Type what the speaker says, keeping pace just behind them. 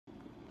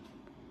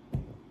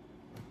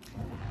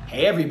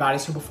Hey everybody,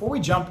 so before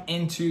we jump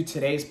into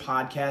today's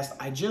podcast,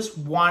 I just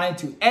wanted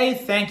to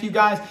thank you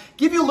guys,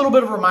 give you a little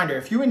bit of a reminder.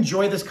 If you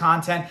enjoy this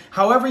content,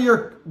 however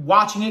you're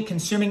watching it,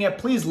 consuming it,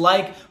 please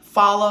like,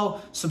 follow,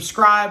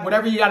 subscribe,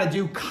 whatever you got to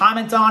do,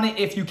 comment on it.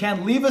 If you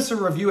can, leave us a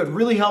review. It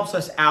really helps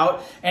us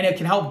out and it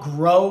can help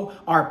grow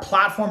our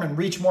platform and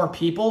reach more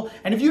people.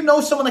 And if you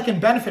know someone that can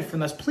benefit from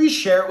this, please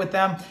share it with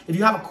them. If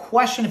you have a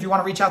question, if you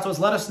want to reach out to us,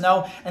 let us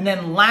know. And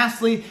then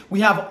lastly,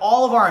 we have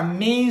all of our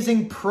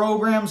amazing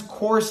programs,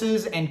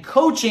 courses, and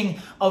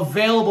coaching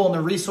available in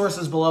the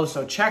resources below.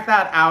 So check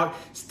that out.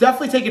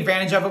 Definitely take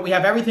advantage of it. We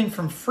have everything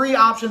from free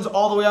options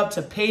all the way up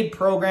to paid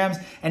programs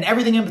and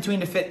everything in between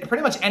to fit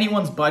pretty much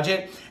anyone's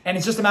budget. And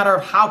it's just a matter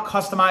of how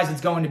customized it's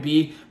going to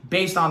be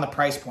based on the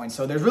price point.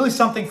 So there's really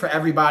something for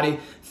everybody.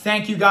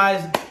 Thank you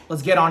guys.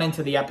 Let's get on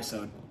into the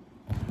episode.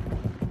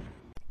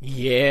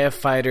 Yeah,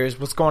 fighters.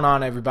 What's going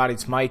on, everybody?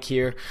 It's Mike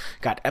here.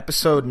 Got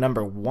episode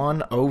number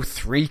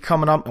 103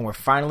 coming up, and we're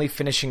finally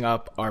finishing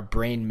up our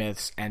brain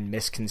myths and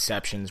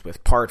misconceptions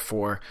with part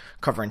 4,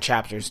 covering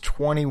chapters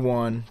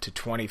 21 to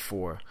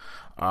 24.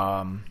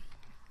 And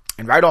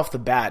right off the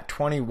bat,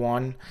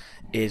 21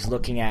 is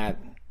looking at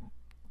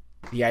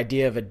the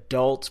idea of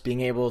adults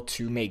being able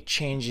to make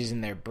changes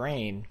in their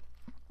brain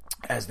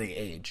as they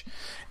age.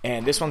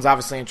 And this one's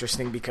obviously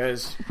interesting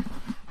because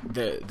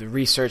the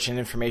research and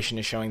information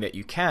is showing that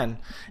you can.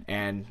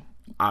 And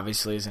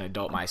obviously as an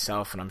adult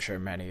myself, and I'm sure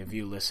many of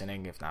you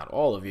listening, if not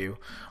all of you,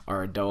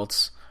 are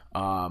adults.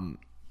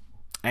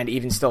 And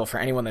even still, for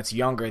anyone that's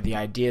younger, the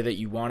idea that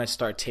you want to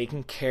start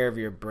taking care of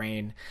your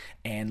brain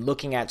and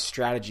looking at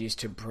strategies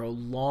to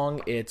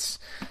prolong its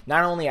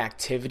not only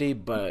activity,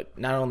 but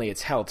not only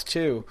its health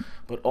too,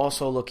 but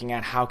also looking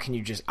at how can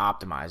you just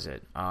optimize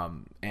it.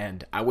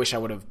 And I wish I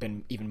would have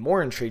been even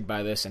more intrigued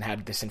by this and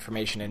had this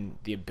information and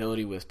the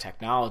ability with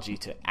technology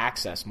to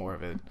access more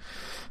of it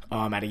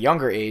at a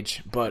younger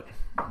age, but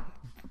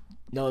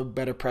no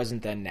better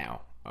present than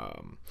now.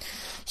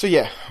 So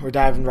yeah, we're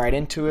diving right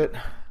into it.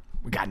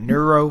 We got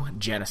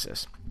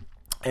neurogenesis.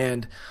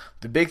 And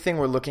the big thing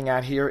we're looking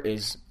at here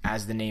is,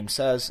 as the name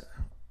says,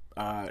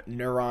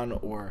 neuron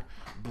or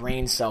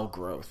brain cell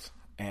growth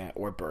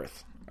or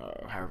birth,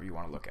 however you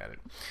want to look at it.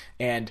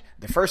 And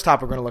the first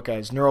topic we're going to look at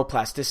is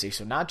neuroplasticity.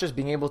 So not just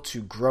being able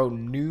to grow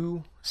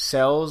new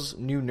cells,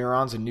 new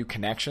neurons, and new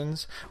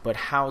connections, but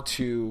how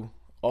to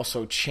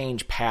also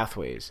change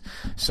pathways.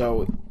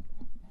 So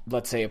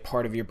let's say a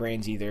part of your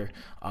brain's either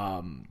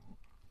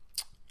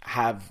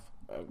have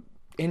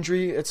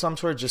injury at some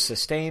sort, just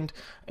sustained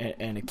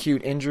an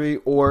acute injury,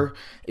 or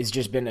it's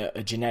just been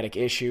a genetic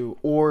issue,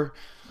 or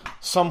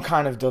some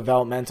kind of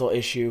developmental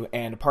issue,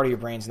 and a part of your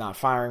brain's not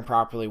firing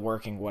properly,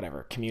 working,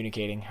 whatever,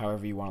 communicating,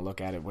 however you want to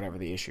look at it, whatever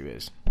the issue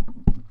is.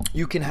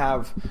 You can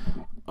have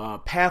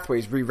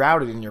pathways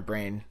rerouted in your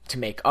brain to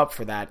make up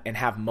for that and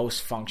have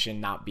most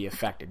function not be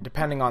affected,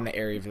 depending on the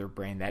area of your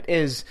brain that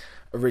is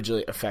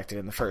originally affected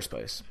in the first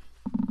place.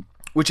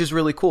 Which is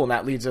really cool, and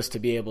that leads us to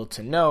be able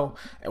to know,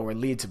 or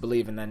lead to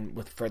believe, and then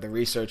with further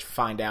research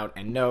find out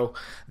and know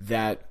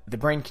that the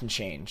brain can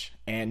change.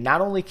 And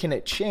not only can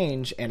it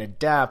change and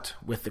adapt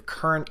with the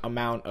current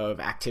amount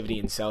of activity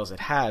in cells it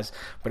has,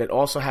 but it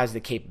also has the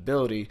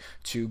capability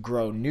to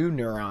grow new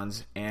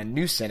neurons and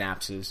new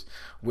synapses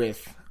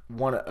with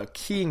a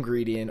key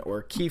ingredient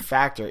or key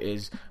factor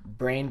is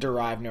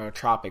brain-derived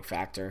neurotrophic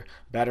factor,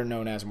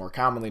 more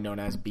commonly known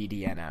as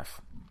BDNF.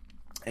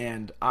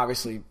 And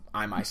obviously,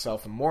 I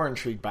myself am more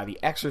intrigued by the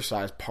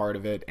exercise part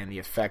of it and the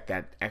effect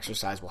that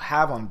exercise will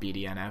have on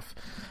BDNF,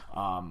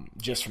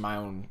 just from my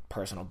own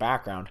personal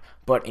background.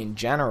 But in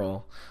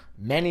general,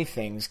 many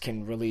things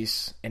can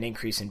release an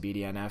increase in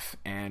BDNF,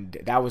 and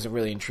that was a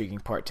really intriguing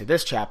part to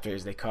this chapter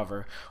as they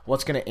cover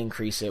what's going to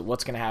increase it,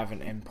 what's going to have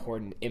an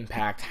important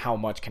impact, how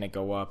much can it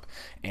go up,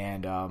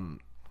 and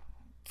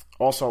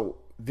also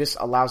this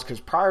allows, because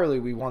priorly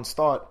we once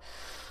thought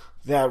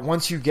that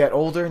once you get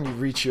older and you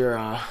reach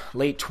your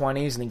late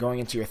 20s and then going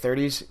into your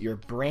 30s, your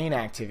brain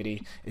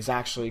activity is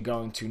actually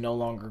going to no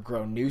longer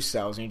grow new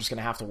cells, and you're just going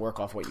to have to work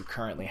off what you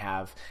currently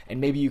have. And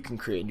maybe you can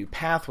create new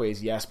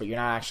pathways, yes, but you're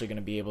not actually going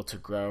to be able to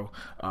grow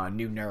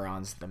new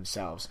neurons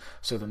themselves.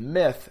 So the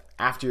myth,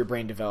 after your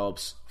brain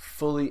develops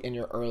fully in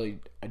your early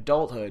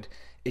adulthood,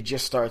 it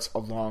just starts a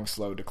long,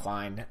 slow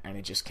decline, and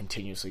it just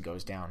continuously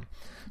goes down.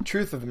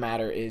 Truth of the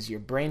matter is your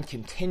brain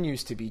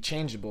continues to be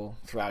changeable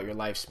throughout your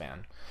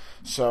lifespan.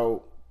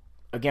 So,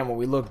 again, when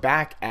we look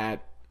back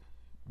at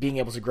being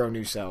able to grow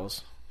new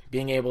cells,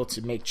 being able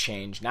to make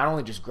change, not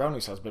only just grow new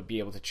cells, but be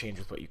able to change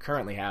with what you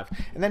currently have,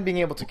 and then being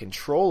able to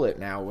control it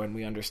now when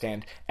we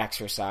understand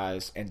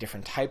exercise and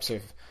different types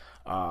of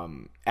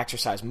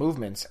exercise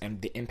movements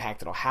and the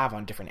impact it'll have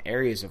on different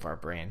areas of our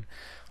brain.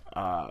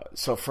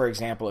 So, for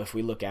example, if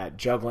we look at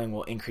juggling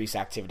will increase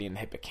activity in the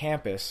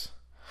hippocampus,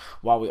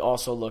 while we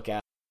also look at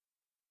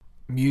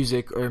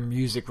music or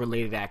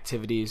music-related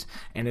activities,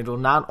 and it'll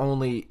not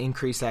only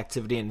increase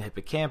activity in the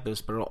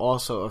hippocampus, but it'll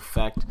also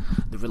affect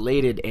the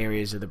related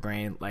areas of the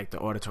brain like the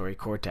auditory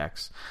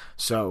cortex.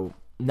 So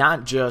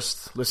not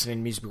just listening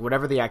to music, but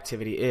whatever the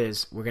activity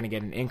is, we're going to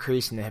get an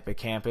increase in the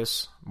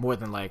hippocampus, more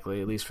than likely,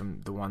 at least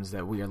from the ones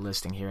that we are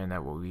listing here and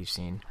that what we've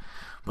seen,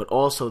 but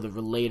also the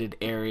related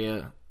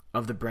area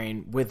of the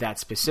brain with that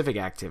specific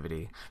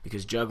activity,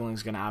 because juggling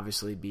is going to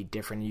obviously be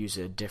different, use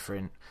a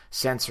different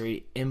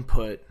sensory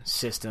input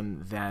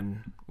system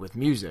than with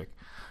music.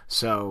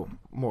 So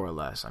more or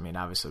less, I mean,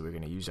 obviously we're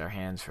going to use our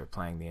hands for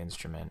playing the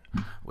instrument,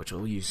 which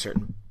will use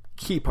certain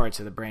key parts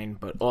of the brain,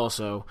 but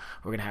also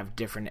we're going to have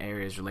different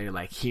areas related,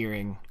 like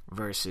hearing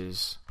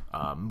versus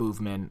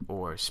movement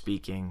or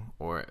speaking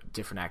or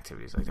different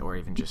activities like that, or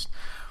even just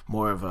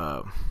more of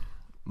a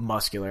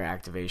muscular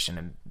activation,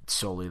 and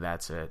solely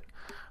that's it.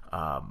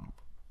 And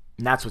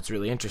that's what's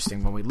really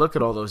interesting when we look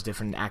at all those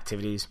different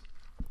activities,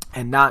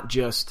 and not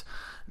just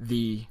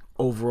the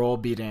overall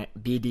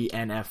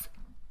BDNF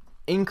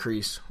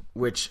increase,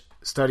 which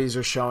studies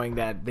are showing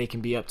that they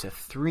can be up to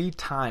 3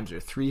 times or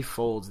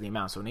 3-folds the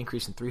amount, so an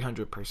increase in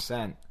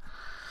 300%.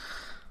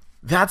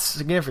 That's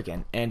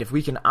significant, and if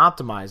we can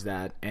optimize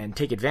that and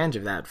take advantage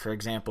of that, for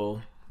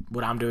example,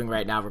 what I'm doing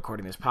right now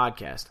recording this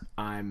podcast,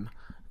 I'm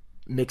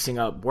mixing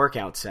up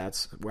workout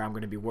sets where I'm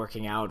going to be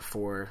working out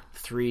for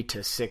 3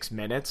 to 6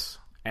 minutes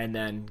and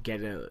then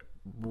get a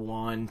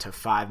 1 to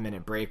 5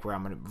 minute break where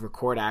I'm going to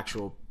record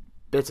actual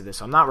bits of this.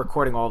 So I'm not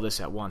recording all this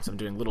at once. I'm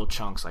doing little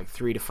chunks, like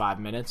 3 to 5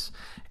 minutes,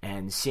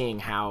 and seeing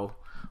how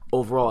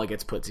overall it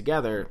gets put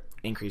together,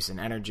 increase in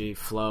energy,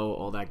 flow,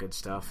 all that good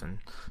stuff. And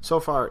so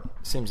far it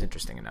seems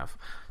interesting enough.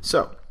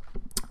 So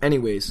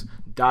anyways,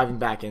 diving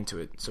back into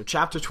it. So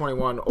chapter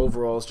 21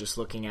 overall is just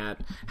looking at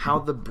how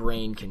the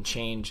brain can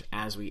change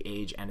as we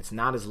age, and it's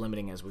not as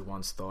limiting as we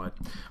once thought,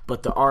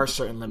 but there are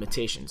certain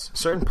limitations.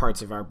 Certain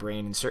parts of our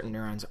brain and certain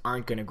neurons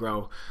aren't going to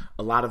grow.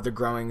 A lot of the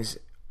growing's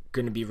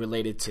going to be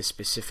related to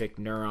specific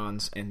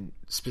neurons and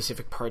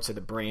specific parts of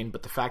the brain,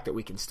 but the fact that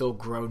we can still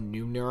grow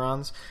new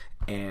neurons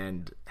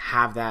and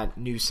have that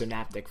new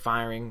synaptic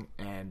firing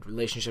and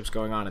relationships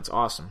going on, it's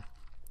awesome.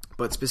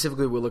 But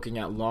specifically, we're looking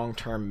at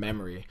long-term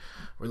memory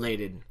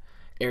related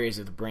areas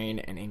of the brain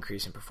and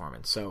increase in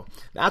performance. So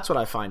that's what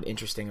I find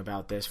interesting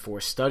about this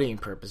for studying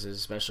purposes,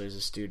 especially as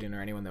a student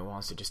or anyone that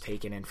wants to just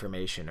take in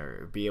information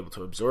or be able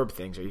to absorb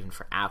things, or even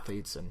for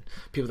athletes and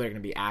people that are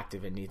going to be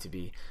active and need to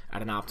be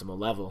at an optimal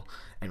level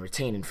and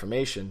retain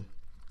information.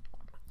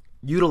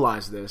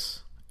 Utilize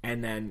this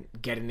and then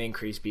get an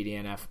increased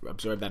BDNF,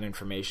 absorb that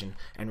information,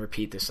 and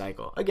repeat the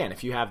cycle. Again,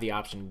 if you have the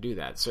option to do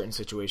that, certain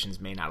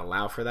situations may not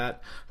allow for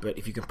that, but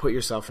if you can put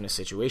yourself in a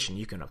situation,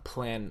 you can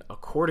plan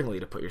accordingly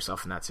to put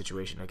yourself in that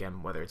situation.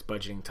 Again, whether it's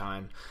budgeting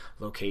time,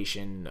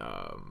 location,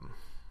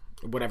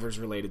 whatever's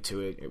related to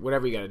it,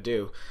 whatever you got to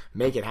do,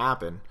 make it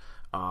happen.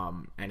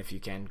 And if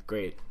you can,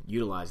 great,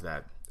 utilize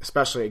that.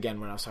 Especially,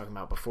 again, when I was talking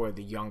about before,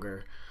 the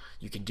younger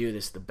you can do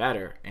this, the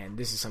better. And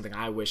this is something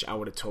I wish I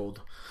would have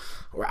told,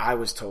 or I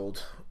was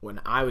told when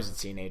I was a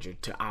teenager,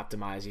 to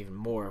optimize even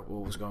more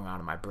what was going on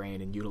in my brain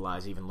and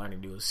utilize even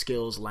learning new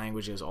skills,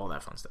 languages, all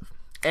that fun stuff.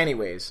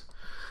 Anyways,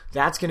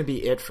 that's going to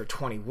be it for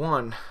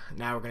 21.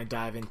 Now we're going to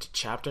dive into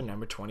chapter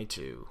number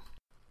 22.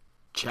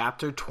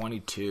 Chapter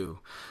 22.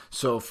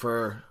 So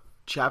for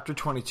chapter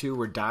 22,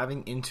 we're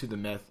diving into the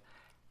myth,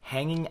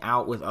 hanging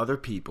out with other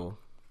people,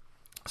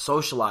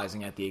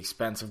 socializing at the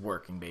expense of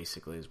working,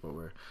 basically, is what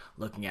we're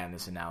looking at in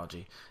this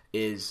analogy,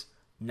 is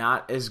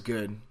not as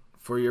good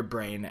for your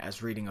brain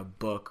as reading a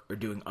book or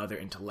doing other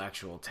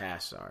intellectual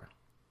tasks are.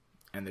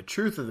 And the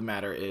truth of the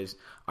matter is,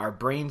 our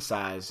brain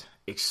size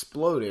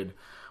exploded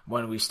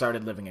when we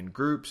started living in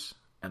groups,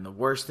 and the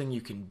worst thing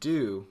you can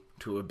do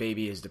to a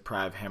baby is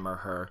deprive him or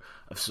her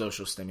of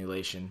social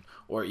stimulation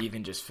or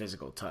even just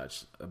physical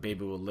touch. A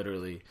baby will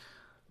literally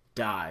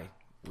die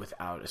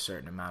without a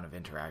certain amount of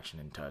interaction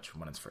and touch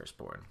when it's first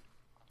born.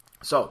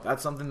 So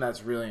that's something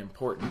that's really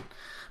important.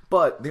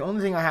 But the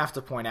only thing I have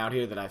to point out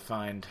here that I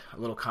find a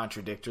little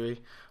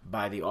contradictory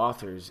by the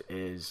authors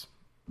is,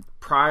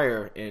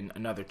 prior in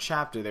another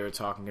chapter they were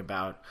talking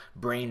about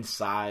brain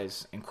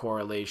size in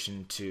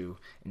correlation to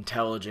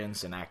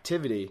intelligence and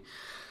activity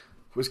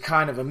was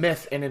kind of a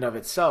myth in and of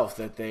itself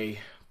that they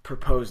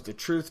proposed the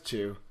truth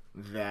to,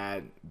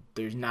 that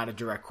there's not a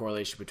direct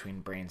correlation between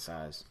brain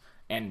size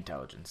and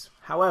intelligence.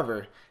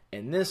 However,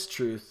 in this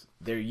truth,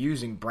 they're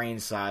using brain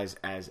size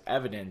as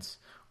evidence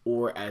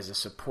or as a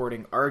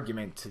supporting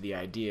argument to the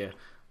idea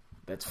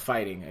that's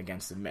fighting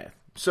against the myth.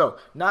 So,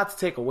 not to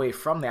take away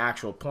from the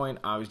actual point,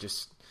 I was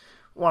just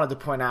wanted to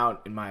point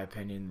out, in my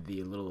opinion,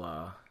 the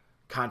little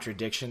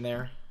contradiction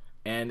there.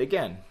 And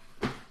again,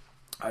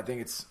 I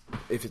think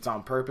if it's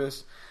on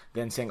purpose,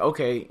 then saying,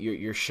 okay,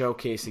 you're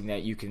showcasing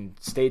that you can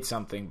state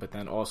something, but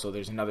then also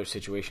there's another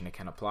situation it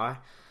can apply.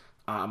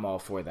 I'm all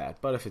for that.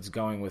 But if it's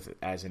going with it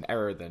as an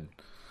error, then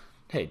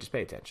hey, just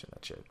pay attention to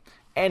that shit.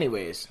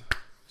 Anyways,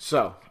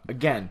 so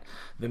again,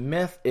 the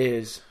myth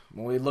is,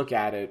 when we look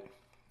at it,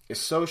 is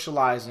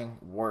socializing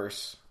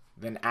worse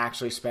than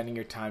actually spending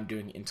your time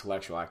doing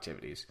intellectual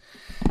activities?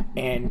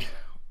 And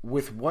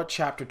with what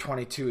chapter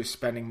 22 is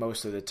spending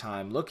most of the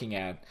time looking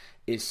at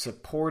is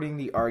supporting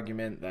the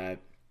argument that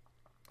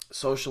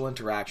social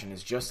interaction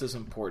is just as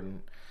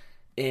important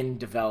in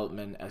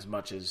development as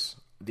much as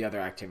the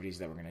other activities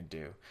that we're going to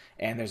do.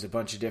 And there's a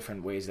bunch of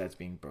different ways that's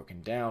being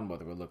broken down,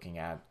 whether we're looking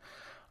at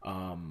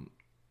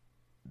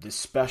the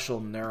special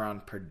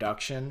neuron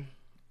production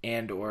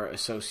and or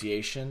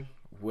association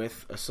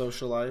with a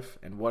social life,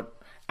 and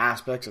what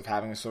aspects of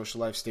having a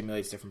social life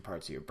stimulates different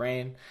parts of your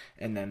brain.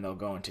 And then they'll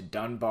go into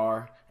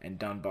Dunbar and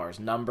Dunbar's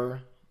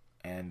number,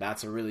 and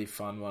that's a really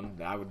fun one.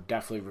 I would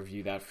definitely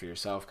review that for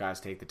yourself, guys.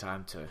 Take the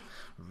time to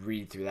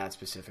read through that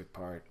specific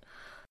part.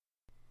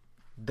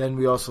 Then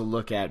we also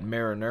look at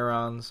mirror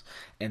neurons,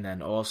 and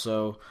then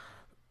also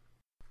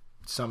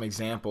some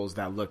examples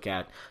that look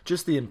at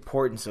just the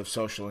importance of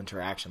social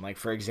interaction. Like,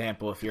 for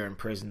example, if you're in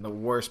prison, the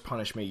worst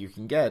punishment you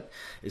can get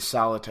is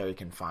solitary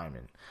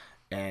confinement.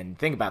 And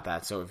think about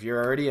that. So if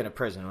you're already in a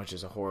prison, which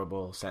is a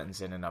horrible sentence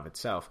in and of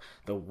itself,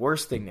 the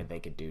worst thing that they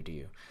could do to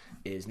you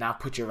is not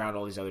put you around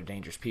all these other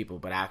dangerous people,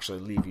 but actually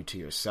leave you to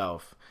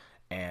yourself.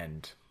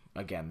 And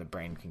again, the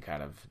brain can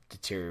kind of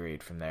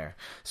deteriorate from there.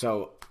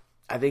 So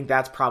I think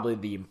that's probably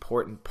the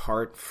important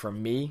part for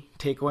me.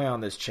 Takeaway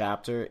on this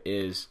chapter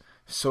is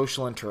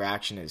social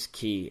interaction is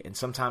key. And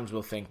sometimes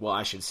we'll think, well,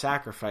 I should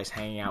sacrifice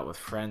hanging out with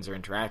friends or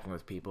interacting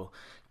with people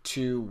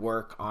to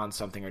work on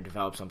something or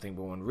develop something,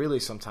 but when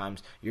really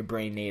sometimes your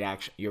brain may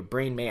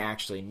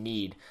actually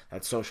need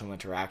that social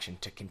interaction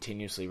to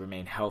continuously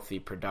remain healthy,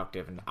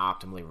 productive, and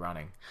optimally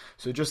running.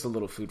 So just a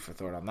little food for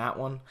thought on that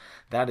one.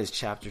 That is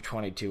chapter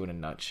 22 in a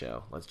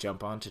nutshell. Let's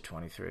jump on to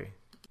 23.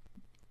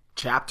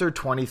 Chapter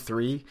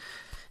 23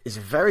 is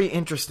a very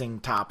interesting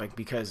topic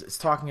because it's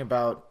talking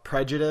about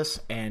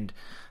prejudice, and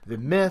the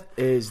myth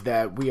is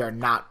that we are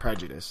not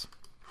prejudiced.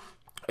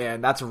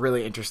 And that's a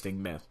really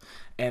interesting myth.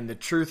 And the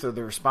truth or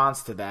the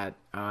response to that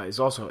is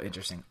also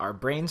interesting. Our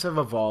brains have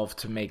evolved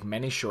to make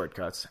many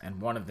shortcuts, and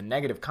one of the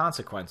negative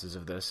consequences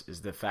of this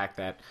is the fact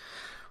that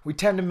we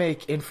tend to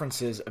make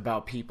inferences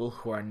about people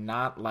who are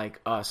not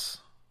like us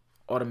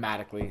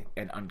automatically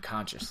and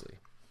unconsciously.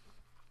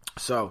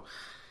 So,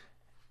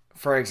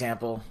 for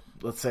example,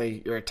 let's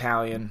say you're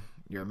Italian,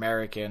 you're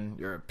American,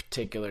 you're a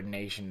particular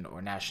nation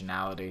or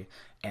nationality,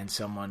 and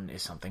someone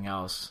is something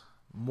else.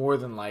 More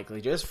than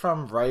likely, just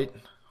from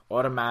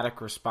automatic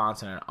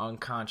response on an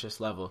unconscious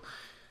level,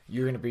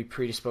 you're going to be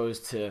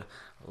predisposed to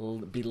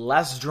be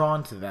less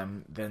drawn to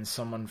them than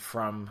someone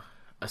from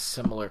a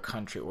similar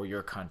country or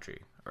your country,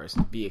 or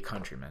be a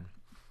countryman.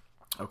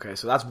 Okay,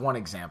 so that's one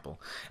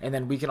example. And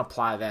then we can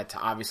apply that to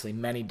obviously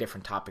many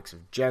different topics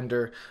of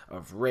gender,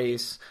 of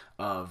race,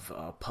 of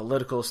a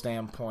political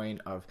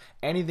standpoint, of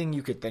anything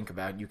you could think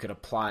about. You could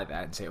apply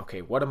that and say,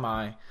 okay, what am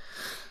I?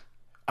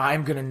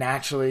 I'm going to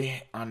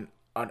naturally, on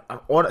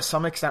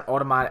some extent,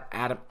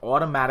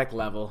 automatic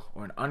level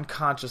or an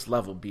unconscious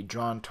level, be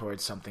drawn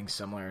towards something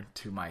similar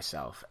to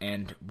myself.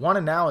 And one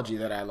analogy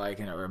that I like,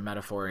 or a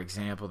metaphor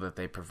example that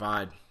they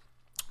provide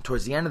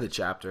towards the end of the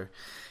chapter,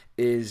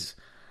 is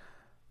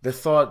the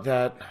thought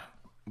that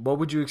what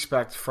would you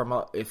expect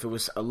from if it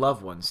was a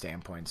loved one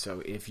standpoint?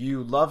 So if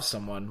you love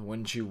someone,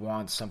 wouldn't you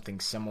want something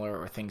similar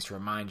or things to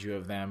remind you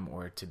of them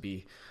or to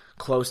be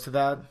close to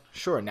that?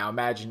 Sure. Now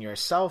imagine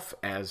yourself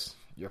as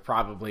your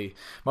probably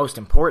most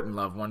important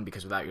loved one,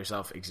 because without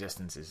yourself,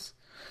 existence is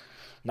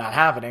not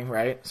happening,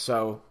 right?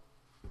 So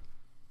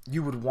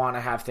you would want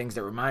to have things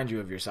that remind you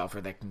of yourself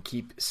or that can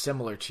keep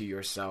similar to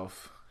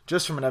yourself,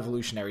 just from an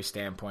evolutionary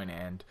standpoint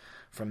and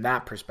from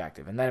that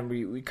perspective. And then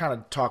we kind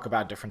of talk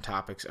about different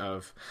topics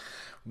of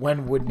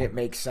when wouldn't it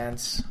make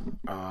sense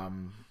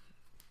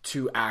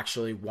to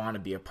actually want to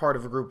be a part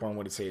of a group, when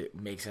would it say it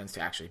makes sense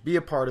to actually be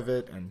a part of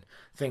it, and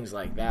things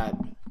like that.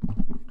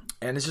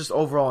 And it's just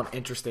overall an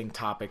interesting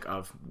topic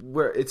of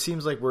where it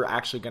seems like we're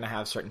actually going to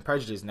have certain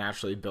prejudices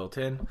naturally built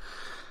in.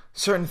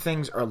 Certain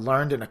things are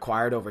learned and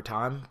acquired over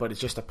time, but it's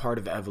just a part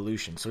of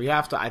evolution. So we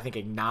have to, I think,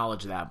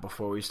 acknowledge that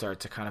before we start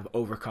to kind of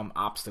overcome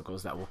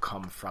obstacles that will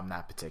come from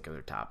that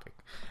particular topic.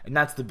 And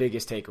that's the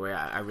biggest takeaway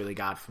I really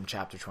got from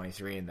chapter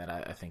 23, and that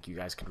I think you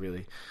guys could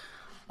really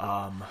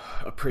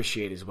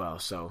appreciate as well.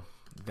 So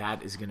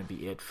that is going to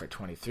be it for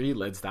 23.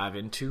 Let's dive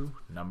into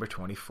number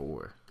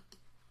 24.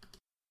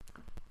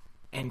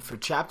 And for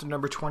chapter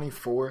number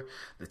 24,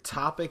 the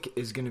topic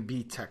is going to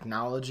be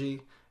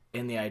technology,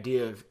 and the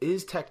idea of,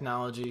 is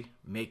technology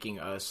making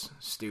us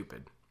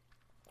stupid?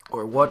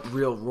 Or what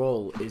real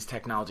role is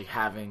technology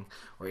having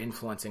or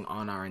influencing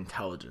on our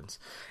intelligence?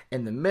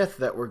 And the myth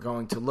that we're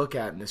going to look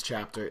at in this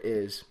chapter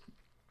is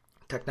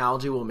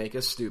technology will make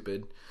us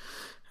stupid.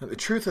 And the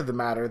truth of the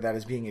matter that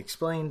is being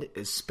explained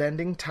is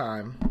spending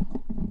time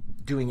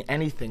doing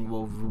anything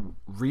will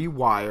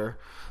rewire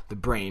the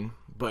brain,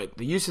 but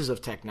the uses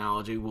of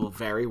technology will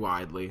vary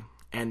widely,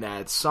 and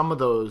that some of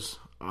those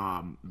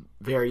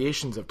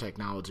variations of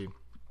technology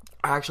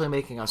are actually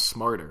making us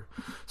smarter.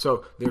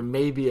 So there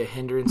may be a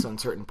hindrance on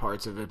certain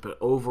parts of it, but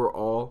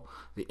overall,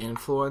 the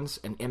influence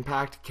and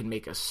impact can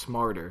make us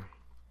smarter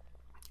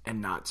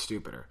and not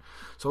stupider.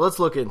 So let's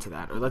look into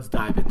that, or let's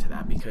dive into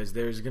that, because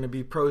there's going to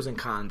be pros and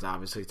cons,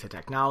 obviously, to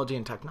technology,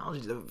 and technology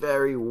is a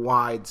very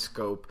wide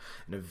scope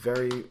and a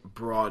very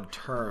broad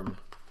term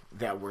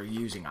that we're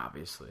using,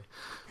 obviously.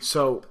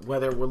 So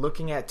whether we're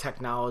looking at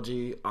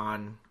technology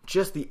on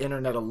just the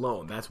internet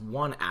alone, that's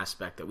one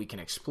aspect that we can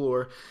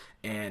explore,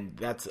 and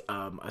that's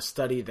a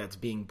study that's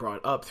being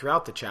brought up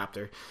throughout the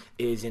chapter.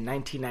 Is in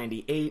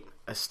 1998,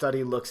 a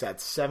study looks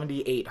at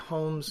 78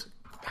 homes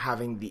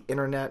having the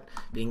internet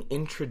being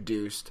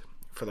introduced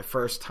for the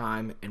first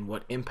time and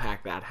what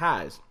impact that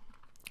has.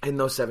 In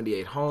those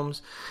 78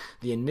 homes,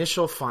 the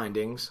initial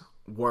findings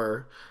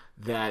were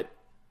that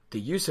the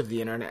use of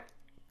the internet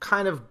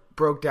kind of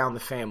broke down the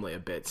family a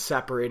bit,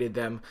 separated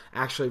them,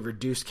 actually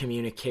reduced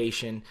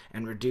communication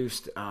and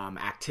reduced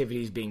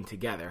activities being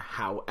together.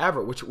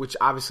 However, which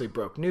obviously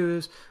broke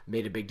news,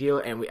 made a big deal,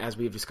 and as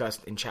we've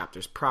discussed in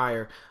chapters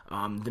prior,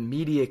 the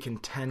media can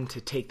tend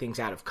to take things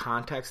out of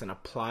context and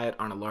apply it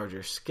on a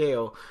larger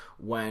scale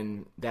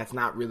when that's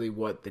not really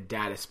what the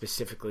data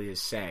specifically is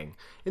saying.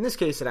 In this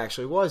case, it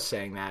actually was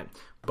saying that,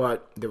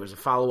 but there was a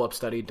follow-up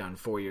study done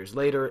 4 years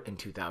later in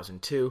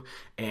 2002,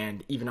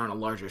 and even on a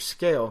larger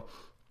scale.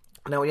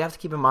 Now, what you have to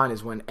keep in mind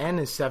is when N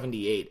is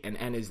 78, and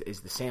N is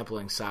the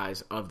sampling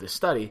size of the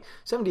study,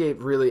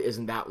 78 really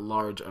isn't that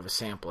large of a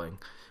sampling.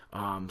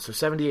 So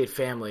 78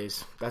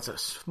 families, that's a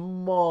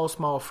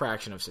small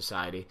fraction of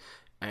society.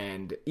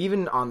 And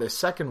even on the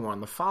second one,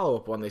 the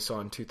follow-up one they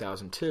saw in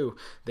 2002,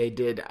 they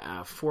did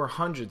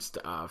 400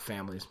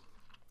 families.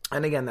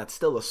 And again, that's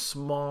still a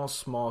small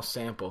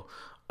sample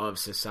of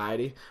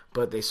society.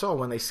 But they saw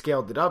when they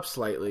scaled it up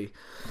slightly,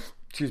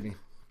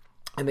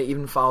 and they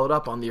even followed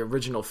up on the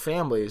original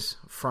families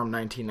from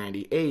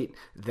 1998,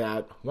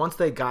 that once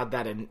they got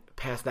that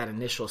past that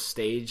initial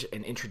stage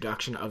and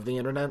introduction of the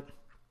internet,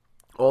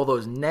 all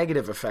those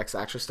negative effects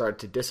actually started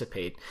to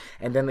dissipate.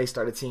 And then they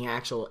started seeing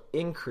actual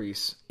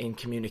increase in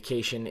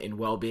communication, in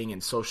well-being,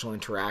 and social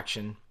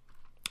interaction.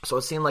 So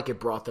it seemed like it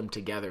brought them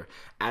together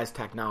as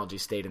technology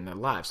stayed in their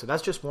lives. So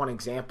that's just one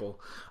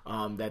example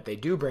that they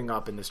do bring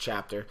up in this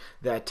chapter,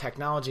 that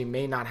technology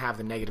may not have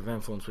the negative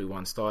influence we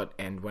once thought.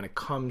 And when it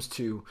comes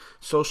to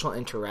social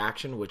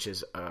interaction, which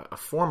is a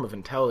form of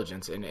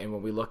intelligence, and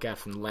when we look at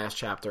from the last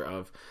chapter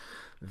of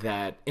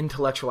that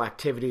intellectual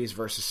activities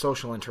versus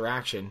social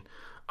interaction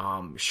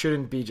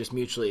shouldn't be just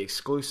mutually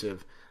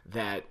exclusive,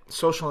 that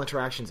social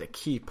interaction is a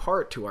key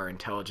part to our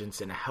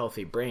intelligence in a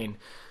healthy brain.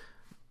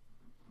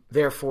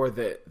 Therefore,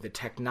 the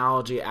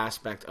technology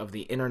aspect of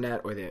the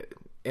internet, or the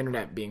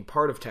internet being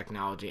part of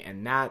technology,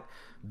 and that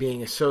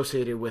being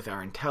associated with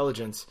our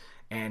intelligence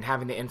and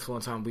having the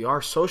influence on, we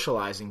are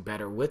socializing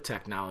better with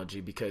technology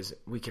because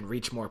we can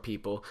reach more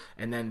people,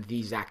 and then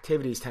these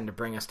activities tend to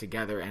bring us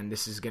together, and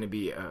this is going to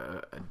be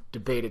a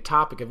debated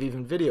topic of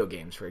even video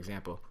games, for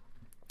example.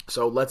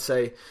 So let's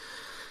say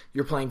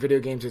you're playing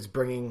video games, it's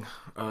bringing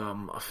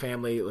a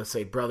family, let's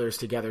say brothers,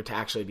 together to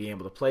actually be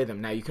able to play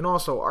them. Now, you can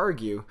also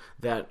argue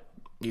that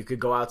you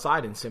could go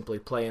outside and simply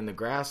play in the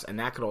grass, and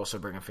that could also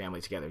bring a family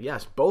together.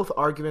 Yes, both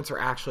arguments are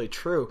actually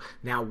true.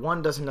 Now,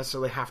 one doesn't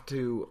necessarily have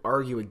to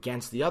argue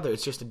against the other.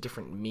 It's just a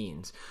different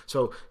means.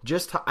 So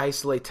just to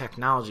isolate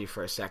technology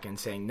for a second,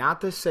 saying not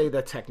to say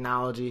that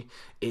technology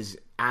is,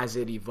 as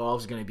it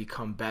evolves, going to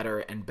become better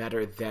and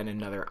better than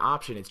another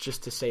option. It's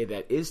just to say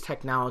that, is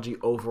technology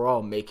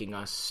overall making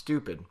us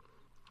stupid?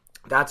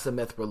 That's the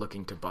myth we're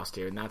looking to bust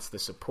here, and that's the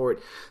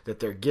support that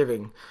they're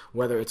giving,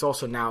 whether it's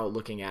also now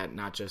looking at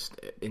not just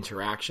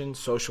interaction,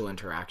 social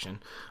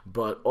interaction,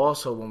 but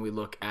also when we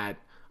look at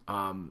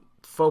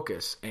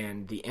focus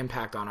and the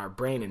impact on our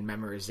brain and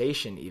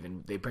memorization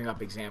even. They bring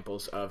up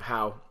examples of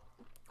how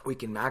we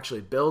can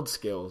actually build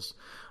skills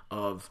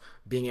of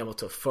being able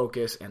to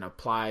focus and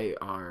apply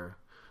our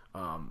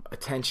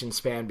attention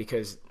span,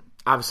 because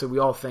obviously we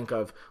all think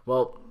of,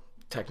 well,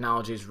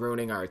 technology is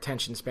ruining our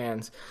attention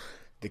spans.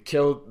 The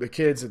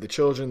kids, the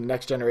children, the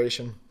next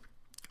generation,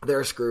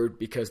 they're screwed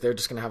because they're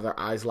just going to have their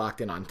eyes locked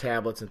in on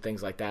tablets and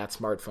things like that,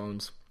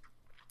 smartphones,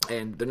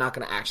 and they're not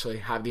going to actually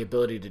have the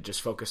ability to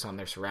just focus on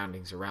their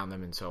surroundings around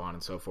them and so on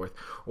and so forth.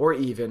 Or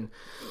even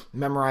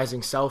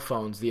memorizing cell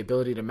phones, the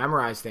ability to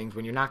memorize things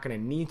when you're not going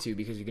to need to,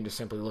 because you can just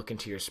simply look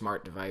into your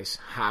smart device,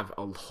 have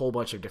a whole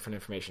bunch of different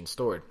information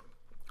stored.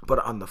 But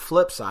on the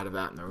flip side of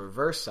that, and the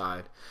reverse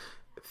side,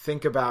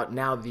 think about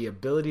now the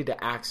ability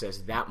to access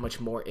that much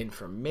more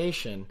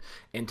information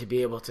and to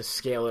be able to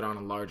scale it on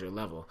a larger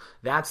level.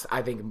 That's,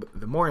 I think,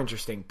 the more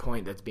interesting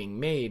point that's being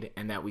made,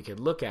 and that we could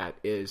look at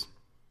is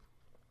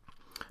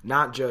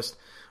not just,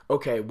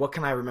 okay, what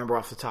can I remember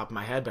off the top of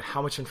my head, but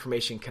how much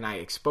information can I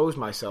expose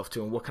myself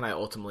to, and what can I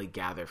ultimately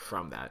gather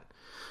from that?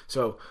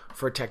 So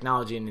for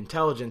technology and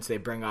intelligence, they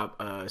bring up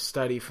a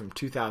study from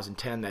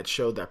 2010 that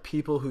showed that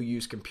people who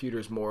use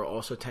computers more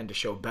also tend to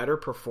show better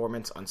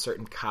performance on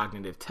certain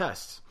cognitive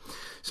tests.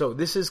 So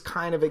this is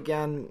kind of,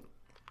 again,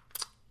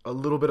 a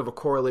little bit of a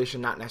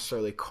correlation, not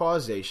necessarily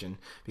causation,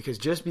 because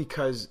just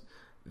because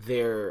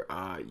they're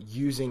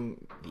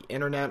using the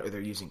internet or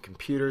they're using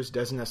computers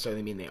doesn't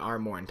necessarily mean they are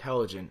more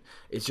intelligent.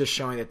 It's just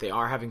showing that they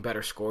are having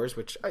better scores,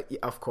 which,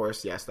 of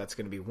course, yes, that's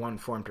going to be one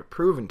form to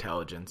prove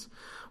intelligence.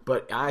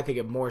 But I think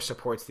it more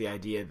supports the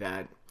idea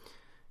that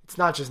it's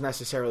not just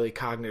necessarily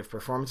cognitive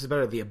performance is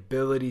better, the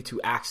ability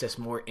to access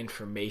more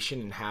information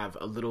and have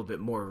a little bit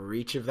more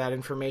reach of that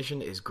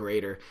information is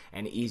greater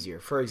and easier.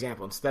 For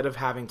example, instead of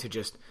having to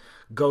just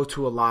go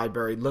to a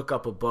library, look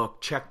up a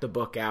book, check the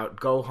book out,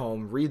 go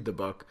home, read the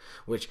book,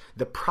 which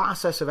the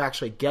process of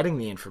actually getting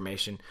the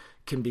information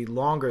can be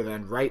longer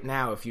than right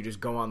now. If you just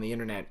go on the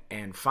internet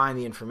and find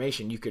the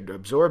information, you could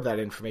absorb that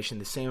information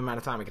the same amount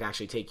of time it could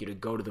actually take you to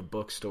go to the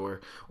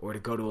bookstore or to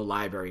go to a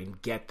library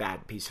and get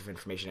that piece of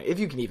information, if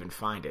you can even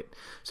find it.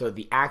 So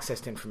the access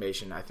to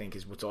information, I think,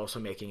 is what's also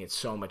making it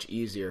so much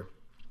easier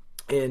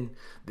in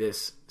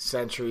this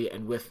century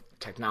and with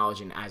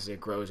technology and as it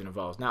grows and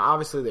evolves. Now,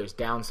 obviously, there's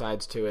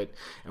downsides to it,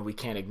 and we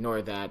can't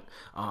ignore that.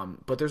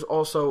 But there's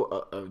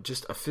also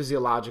just a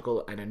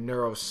physiological and a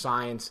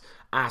neuroscience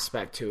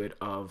aspect to it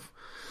of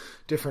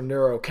different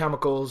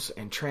neurochemicals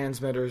and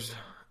transmitters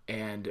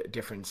and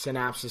different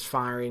synapses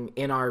firing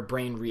in our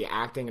brain,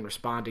 reacting and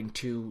responding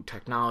to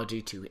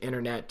technology, to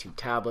internet, to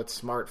tablets,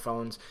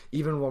 smartphones,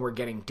 even when we're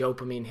getting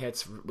dopamine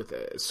hits with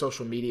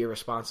social media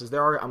responses.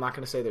 I'm not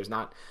going to say there's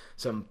not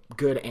some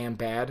good and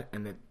bad,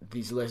 and that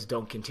these lists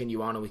don't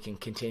continue on and we can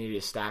continue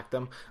to stack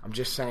them. I'm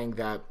just saying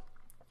that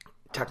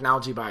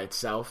technology by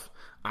itself,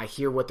 I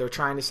hear what they're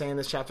trying to say in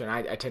this chapter, and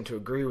I tend to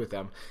agree with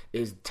them,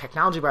 is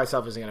technology by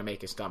itself isn't going to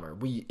make us dumber.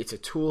 It's a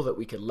tool that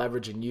we can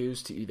leverage and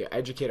use to either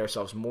educate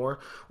ourselves more,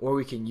 or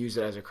we can use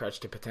it as a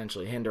crutch to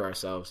potentially hinder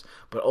ourselves.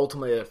 But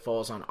ultimately, it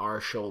falls on our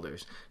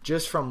shoulders.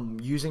 Just from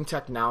using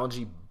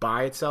technology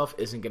by itself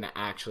isn't going to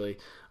actually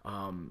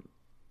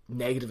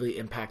negatively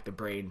impact the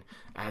brain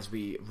as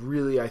we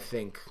really, I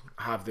think,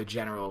 have the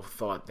general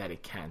thought that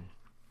it can.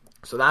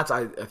 So that's,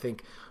 I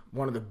think,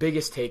 one of the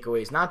biggest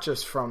takeaways, not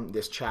just from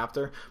this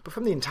chapter, but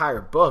from the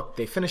entire book.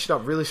 They finish it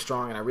up really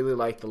strong, and I really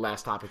like the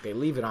last topic they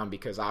leave it on,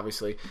 because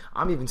obviously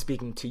I'm even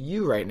speaking to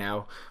you right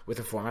now with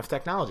a form of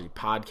technology,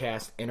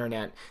 podcast,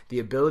 internet, the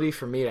ability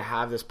for me to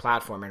have this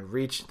platform and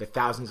reach the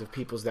thousands of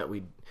people,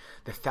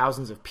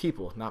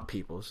 not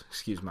peoples,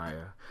 excuse my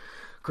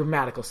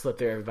grammatical slip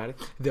there, everybody.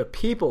 The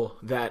people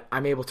that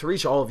I'm able to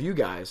reach, all of you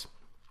guys,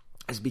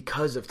 is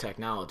because of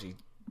technology.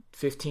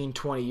 15,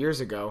 20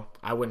 years ago,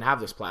 I wouldn't have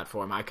this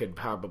platform. I could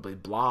probably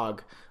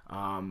blog,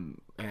 and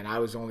I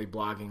was only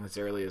blogging as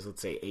early as,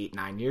 let's say, 8,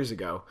 9 years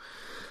ago.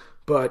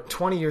 But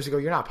 20 years ago,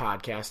 you're not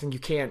podcasting. You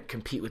can't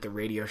compete with the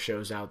radio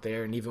shows out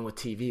there, and even with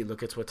TV,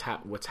 look at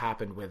what's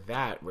happened with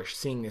that. We're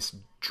seeing this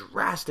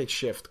drastic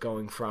shift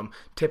going from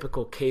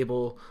typical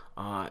cable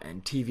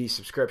and TV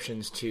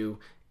subscriptions to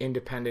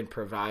independent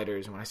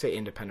providers. And when I say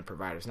independent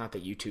providers, not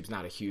that YouTube's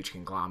not a huge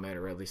conglomerate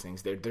or all these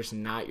things. There's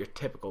not your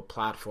typical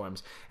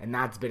platforms, and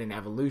that's been an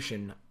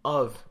evolution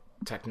of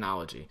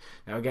technology.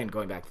 Now, again,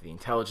 going back to the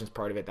intelligence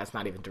part of it, that's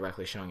not even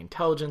directly showing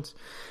intelligence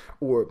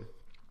or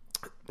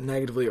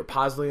negatively or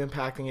positively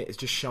impacting it. It's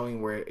just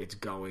showing where it's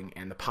going,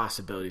 and the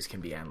possibilities can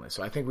be endless.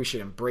 So I think we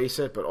should embrace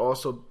it, but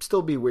also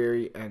still be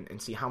wary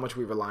and see how much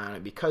we rely on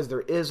it, because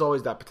there is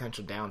always that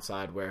potential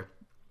downside where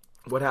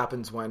what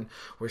happens when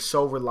we're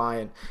so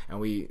reliant and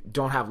we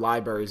don't have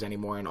libraries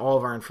anymore and all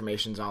of our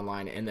information's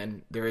online, and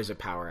then there is a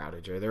power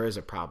outage or there is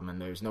a problem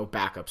and there's no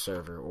backup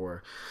server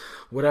or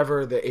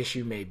whatever the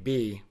issue may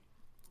be.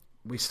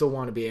 We still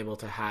want to be able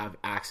to have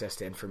access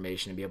to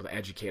information and be able to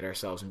educate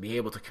ourselves and be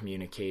able to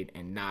communicate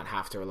and not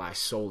have to rely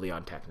solely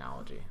on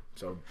technology.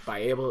 So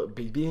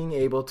being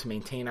able to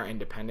maintain our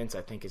independence,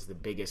 I think, is the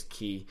biggest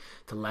key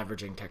to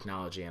leveraging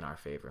technology in our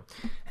favor.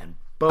 And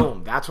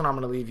boom, that's what I'm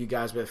going to leave you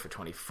guys with for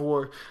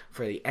 24,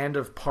 for the end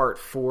of part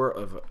 4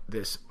 of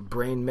this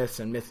Brain Myths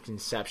and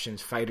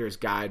Misconceptions Fighter's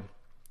Guide,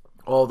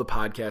 all the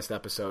podcast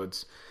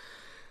episodes.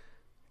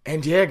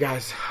 And yeah,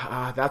 guys,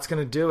 that's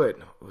going to do it.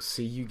 We'll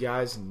see you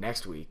guys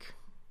next week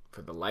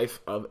for the Life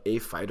of a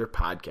Fighter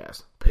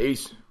podcast.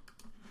 Peace.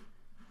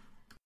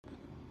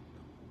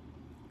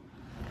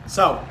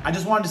 So I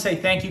just wanted to say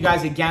thank you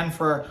guys again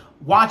for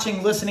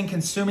watching, listening,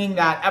 consuming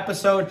that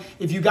episode.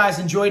 If you guys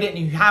enjoyed it and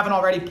you haven't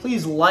already,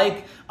 please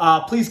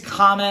please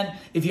comment.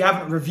 If you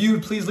haven't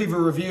reviewed, please leave a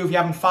review. If you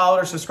haven't followed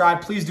or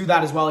subscribed, please do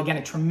that as well. Again,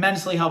 it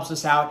tremendously helps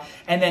us out.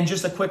 And then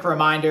just a quick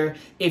reminder,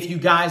 if you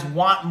guys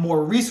want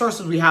more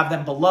resources, we have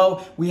them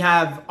below. We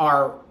have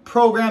our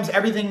programs,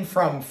 everything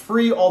from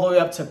free all the way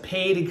up to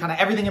paid and kind of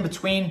everything in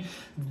between.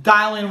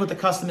 Dial in with the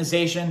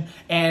customization,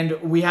 and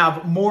we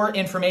have more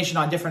information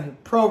on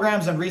different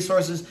programs and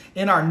resources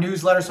in our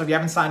newsletter. So if you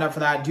haven't signed up for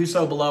that, do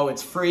so below.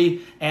 It's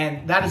free.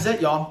 And that is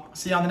it, y'all.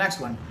 See you on the next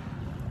one.